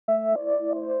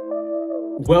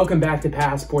Welcome back to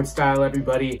Passport Style,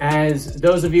 everybody. As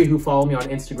those of you who follow me on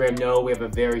Instagram know, we have a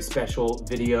very special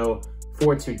video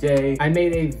for today. I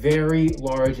made a very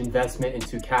large investment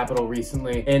into Kapital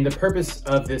recently, and the purpose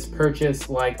of this purchase,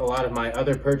 like a lot of my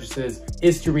other purchases,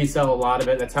 is to resell a lot of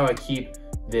it. That's how I keep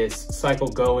this cycle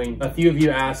going. A few of you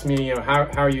asked me, how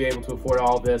are you able to afford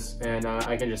all this? And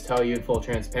I can just tell you in full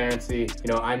transparency,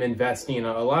 I'm investing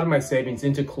a lot of my savings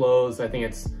into clothes. I think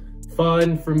it's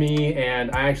fun for me, and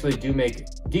I actually do make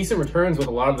decent returns with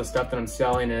a lot of the stuff that I'm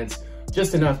selling, and it's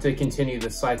just enough to continue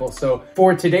this cycle. So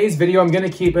for today's video, I'm gonna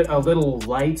keep it a little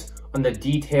light on the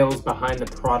details behind the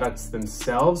products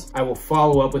themselves. I will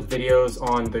follow up with videos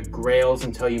on the grails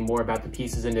and tell you more about the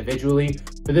pieces individually.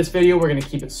 For this video, we're gonna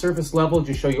keep it surface level,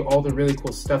 just show you all the really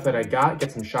cool stuff that I got,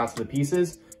 get some shots of the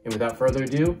pieces, and without further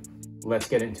ado, let's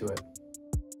get into it.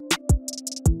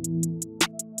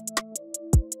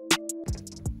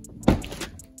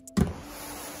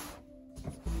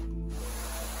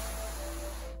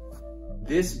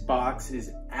 This box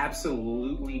is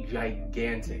absolutely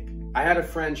gigantic. I had a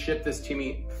friend ship this to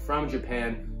me from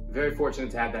Japan. Very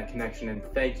fortunate to have that connection, and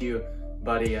thank you,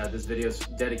 buddy. This video is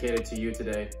dedicated to you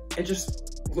today. And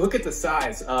just look at the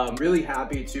size. Really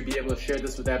happy to be able to share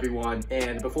this with everyone.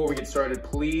 And before we get started,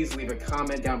 please leave a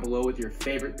comment down below with your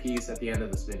favorite piece at the end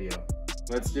of this video.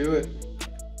 Let's do it.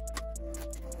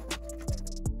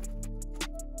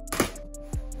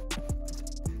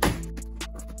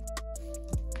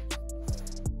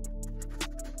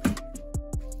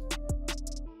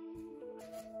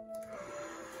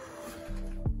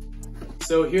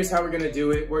 So here's how we're gonna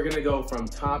do it. We're gonna go from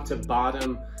top to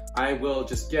bottom. I will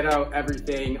just get out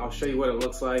everything. I'll show you what it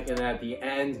looks like. And at the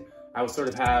end, I will sort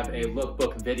of have a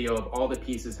lookbook video of all the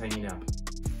pieces hanging up.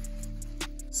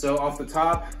 So off the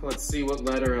top, let's see what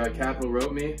letter Kapital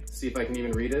wrote me. See if I can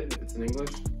even read it, if it's in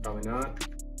English, probably not.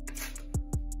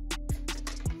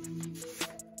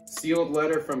 Sealed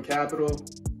letter from Kapital.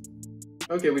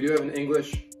 Okay, we do have an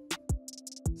English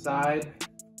side,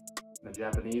 a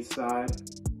Japanese side.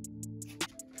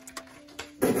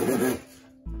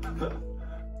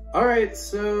 All right,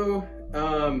 so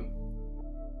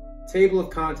table of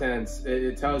contents.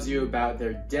 It tells you about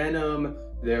their denim,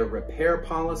 their repair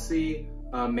policy,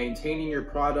 maintaining your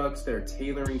products, their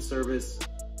tailoring service.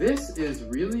 This is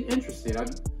really interesting.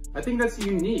 I think that's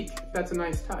unique. That's a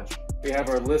nice touch. We have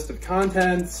our list of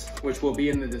contents, which will be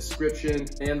in the description,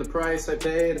 and the price I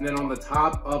paid. And then on the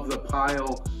top of the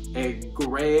pile, a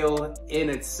grail in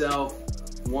itself,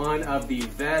 one of the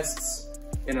vests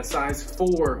in a size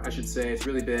 4, I should say. It's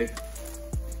really big.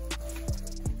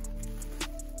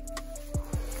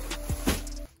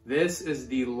 This is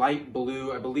the light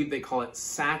blue, I believe they call it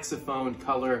saxophone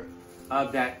color,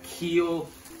 of that KEEL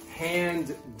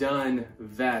hand-done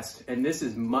vest. And this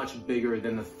is much bigger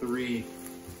than the 3.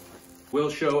 We'll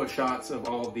show shots of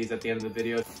all of these at the end of the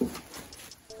video.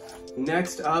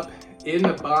 Next up in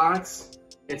the box,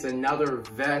 it's another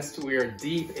vest. We are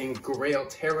deep in grail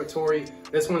territory.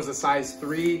 This one's a size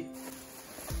 3.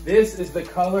 This is the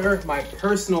color, my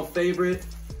personal favorite.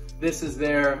 This is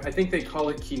their, I think they call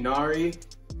it Kinari.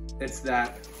 It's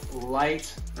that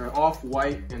light or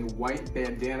off-white and white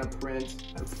bandana print.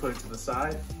 Let's put it to the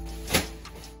side.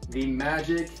 The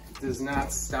magic does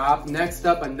not stop. Next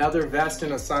up, another vest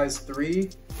in a size 3.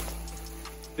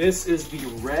 This is the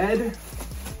red.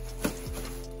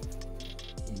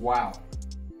 Wow.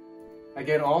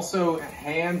 Again, also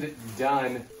hand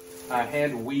done,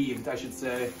 hand weaved, I should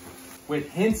say,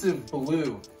 with hints of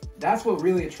blue. That's what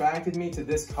really attracted me to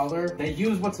this color. They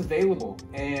use what's available,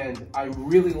 and I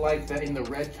really like that in the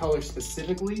red color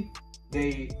specifically,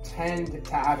 they tend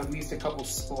to have at least a couple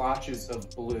splotches of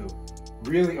blue.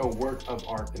 Really a work of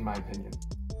art, in my opinion.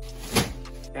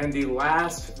 And the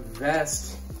last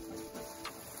vest,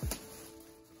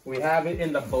 we have it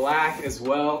in the black as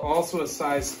well, also a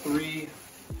size 3.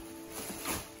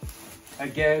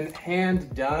 Again,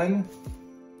 hand done.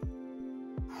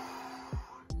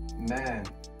 Man.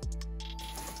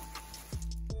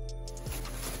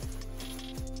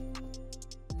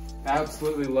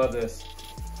 Absolutely love this.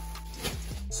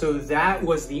 So that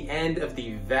was the end of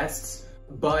the vests,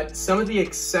 but some of the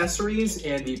accessories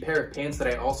and the pair of pants that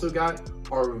I also got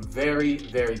are very,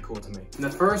 very cool to me. And the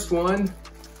first one,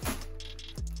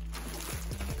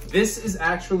 this is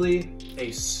actually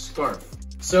a scarf.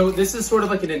 So this is sort of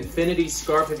like an infinity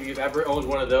scarf. If you've ever owned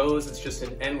one of those, it's just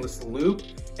an endless loop,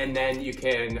 and then you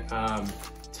can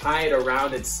tie it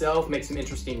around itself, make some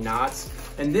interesting knots.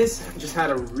 And this just had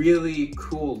a really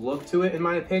cool look to it, in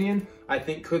my opinion. I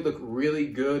think could look really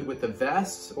good with the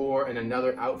vest or in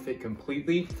another outfit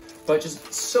completely, but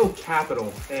just so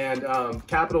Kapital, and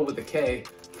Kapital with a K.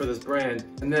 for this brand.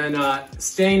 And then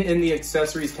staying in the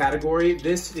accessories category,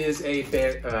 this is a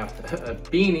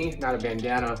beanie, not a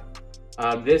bandana.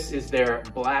 This is their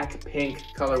black pink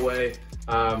colorway.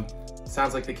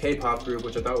 Sounds like the K-pop group,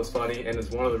 which I thought was funny, and is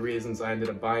one of the reasons I ended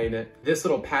up buying it. This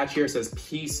little patch here says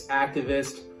Peace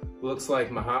Activist. Looks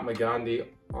like Mahatma Gandhi,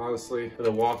 honestly, with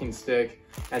a walking stick.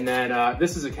 And then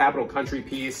this is a Kapital country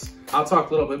piece. I'll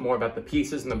talk a little bit more about the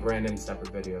pieces and the brand in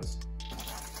separate videos.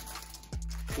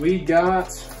 We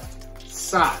got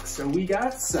socks.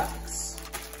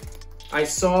 I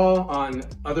saw on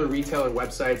other retailer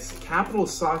websites, Kapital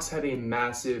socks have a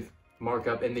massive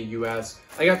markup in the US.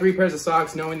 I got 3 pairs of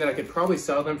socks knowing that I could probably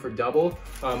sell them for double,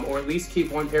 or at least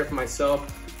keep 1 pair for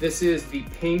myself. This is the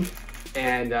pink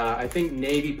and I think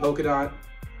navy polka dot.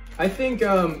 I think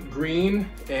green,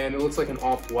 and it looks like an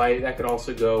off-white. That could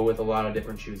also go with a lot of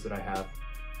different shoes that I have.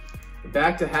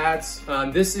 Back to hats.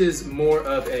 This is more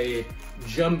of a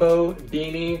jumbo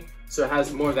beanie, so it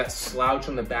has more of that slouch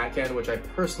on the back end, which I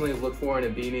personally look for in a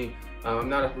beanie. I'm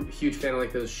not a huge fan of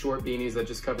like those short beanies that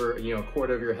just cover, you know, a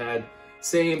quarter of your head.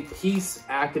 Same Peace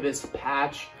Activist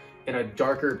patch in a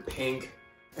darker pink.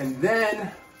 And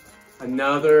then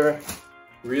another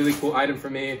really cool item for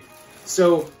me.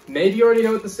 So maybe you already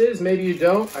know what this is, maybe you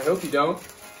don't. I hope you don't.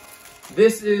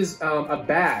 This is a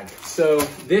bag. So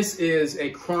this is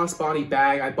a crossbody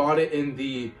bag. I bought it in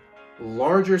the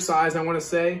larger size, I want to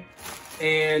say.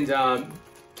 And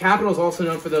Kapital is also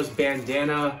known for those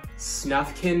bandana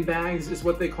Snufkin bags, is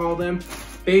what they call them.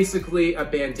 Basically a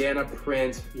bandana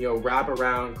print, you know, wrap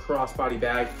around crossbody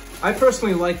bag. I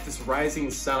personally like this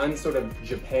rising sun, sort of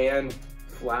Japan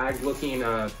flag looking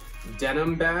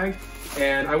denim bag.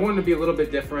 And I wanted to be a little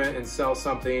bit different and sell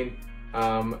something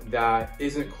that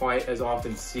isn't quite as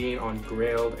often seen on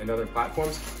Grailed and other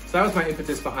platforms. So that was my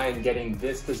impetus behind getting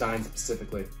this design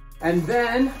specifically. And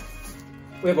then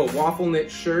we have a waffle knit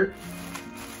shirt.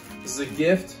 This is a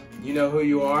gift, you know who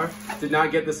you are. Did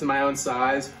not get this in my own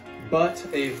size, but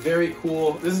a very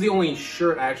cool, this is the only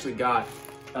shirt I actually got.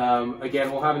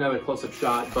 Again, we'll have another close-up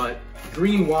shot, but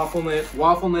green waffle knit.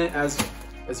 Waffle knit, as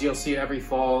you'll see every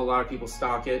fall, a lot of people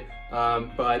stock it,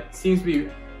 but seems to be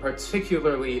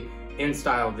particularly in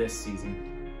style this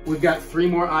season. We've got 3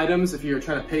 more items if you're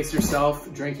trying to pace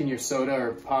yourself drinking your soda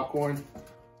or popcorn.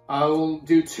 I'll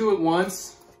do 2 at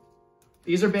once.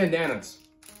 These are bandanas.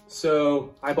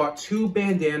 So I bought 2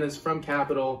 bandanas from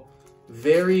Kapital,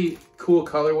 very cool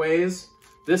colorways.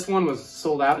 This one was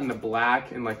sold out in the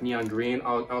black and like neon green.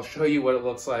 I'll show you what it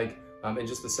looks like in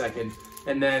just a second.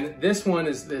 And then this one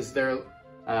is their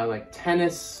like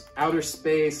tennis, outer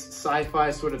space,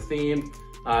 sci-fi sort of theme.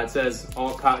 It says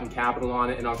all cotton Kapital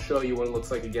on it, and I'll show you what it looks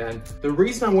like again. The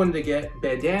reason I wanted to get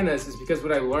bandanas is because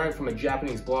what I learned from a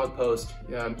Japanese blog post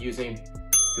using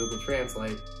Google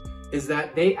Translate is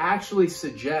that they actually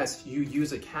suggest you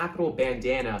use a Kapital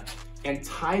bandana and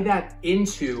tie that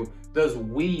into those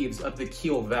weaves of the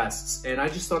KEEL vests. And I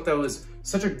just thought that was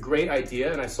such a great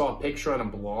idea, and I saw a picture on a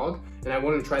blog and I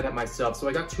wanted to try that myself. So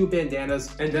I got 2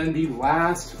 bandanas, and then the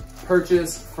last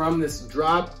purchase from this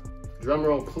drop, drum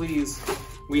roll please,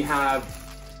 we have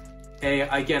a,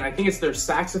 again, I think it's their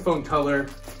saxophone color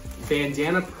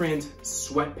bandana print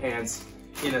sweatpants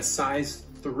in a size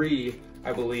 3,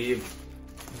 I believe.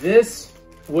 This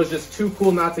was just too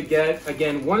cool not to get.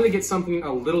 Again, wanted to get something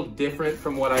a little different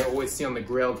from what I always see on the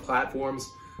Grailed platforms.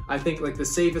 I think like the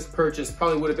safest purchase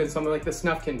probably would have been something like the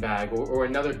Snufkin bag or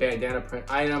another bandana print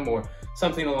item, or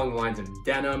something along the lines of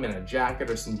denim and a jacket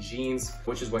or some jeans,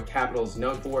 which is what Kapital is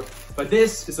known for. But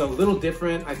this is a little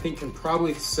different. I think can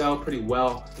probably sell pretty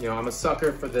well. You know, I'm a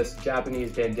sucker for this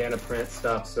Japanese bandana print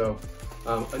stuff. So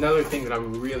another thing that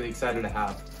I'm really excited to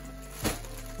have.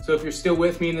 So if you're still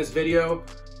with me in this video,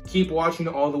 keep watching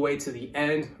all the way to the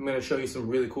end. I'm going to show you some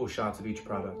really cool shots of each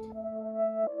product.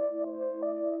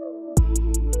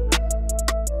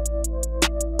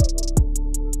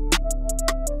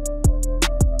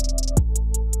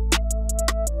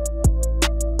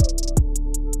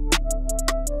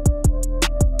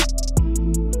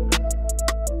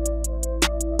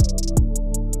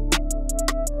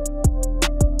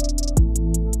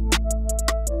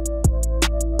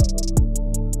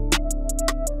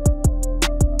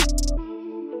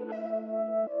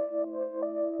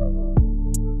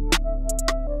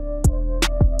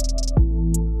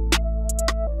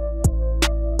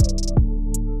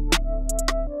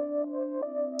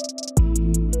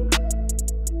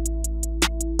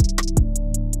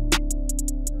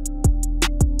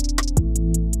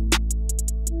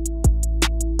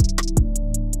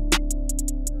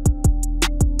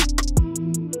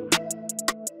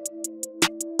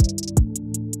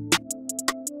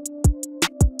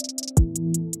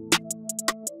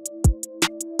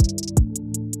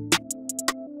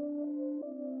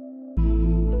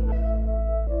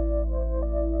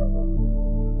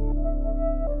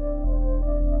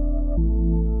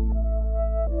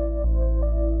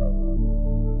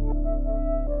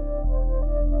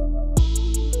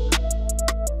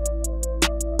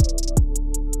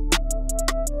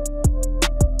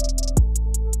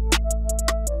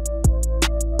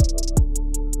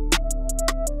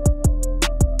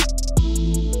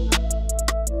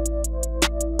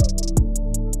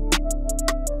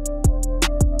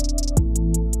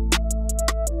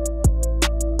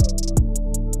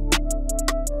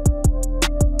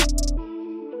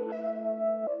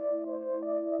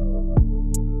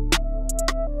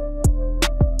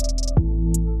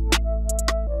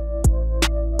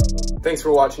 Thanks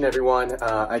for watching, everyone.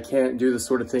 I can't do this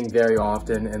sort of thing very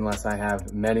often unless I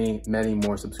have many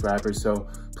more subscribers. So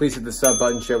please hit the sub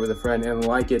button, share with a friend, and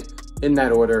like it in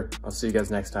that order. I'll see you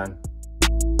guys next time.